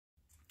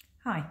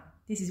Hi,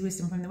 this is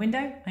Wisdom from the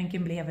Window. I'm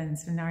Kimberly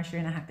Evans from Nourish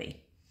Your Inner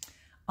Happy.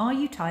 Are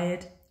you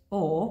tired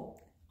or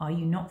are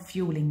you not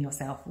fueling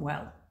yourself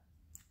well?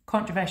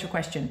 Controversial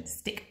question,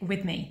 stick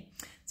with me.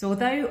 So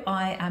although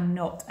I am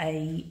not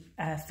a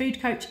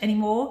food coach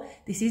anymore,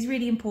 this is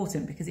really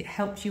important because it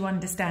helps you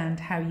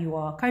understand how you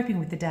are coping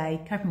with the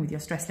day, coping with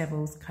your stress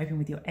levels, coping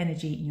with your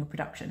energy and your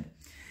production.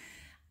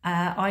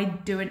 I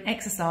do an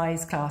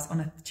exercise class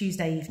on a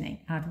Tuesday evening,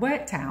 and I'd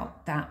worked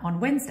out that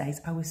on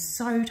Wednesdays I was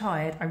so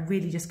tired I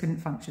really just couldn't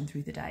function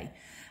through the day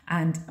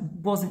and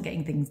wasn't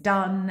getting things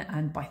done,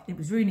 and it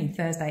was ruining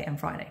Thursday and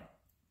Friday.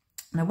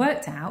 And I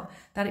worked out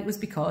that it was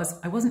because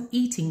I wasn't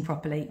eating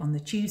properly on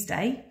the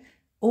Tuesday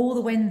or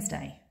the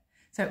Wednesday.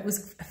 So it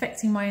was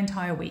affecting my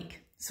entire week.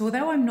 So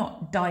although I'm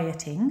not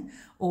dieting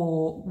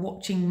or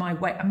watching my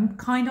weight, I'm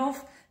kind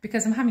of,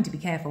 because I'm having to be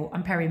careful,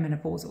 I'm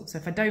perimenopausal. So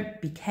if I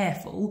don't be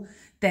careful,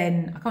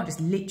 then I can't just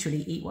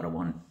literally eat what I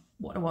want.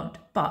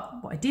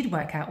 But what I did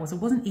work out was I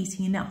wasn't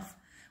eating enough.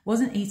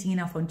 Wasn't eating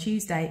enough on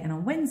Tuesday and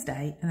on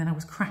Wednesday, and then I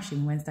was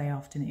crashing Wednesday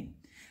afternoon.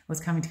 I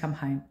was coming to come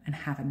home and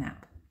have a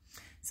nap.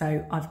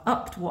 So I've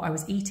upped what I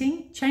was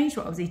eating, changed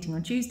what I was eating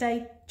on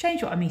Tuesday,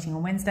 changed what I'm eating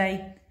on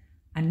Wednesday,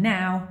 and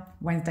now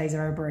Wednesdays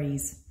are a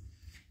breeze.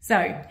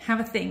 So have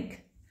a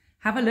think,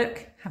 have a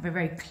look, have a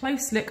very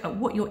close look at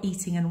what you're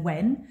eating and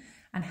when,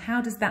 and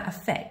how does that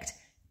affect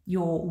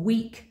your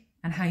week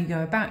and how you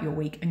go about your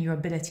week and your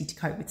ability to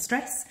cope with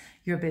stress,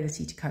 your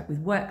ability to cope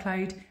with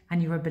workload,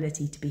 and your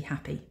ability to be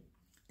happy.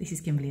 This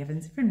is Kimberly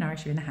Evans from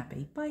Nourish Your Inner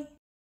Happy. Bye.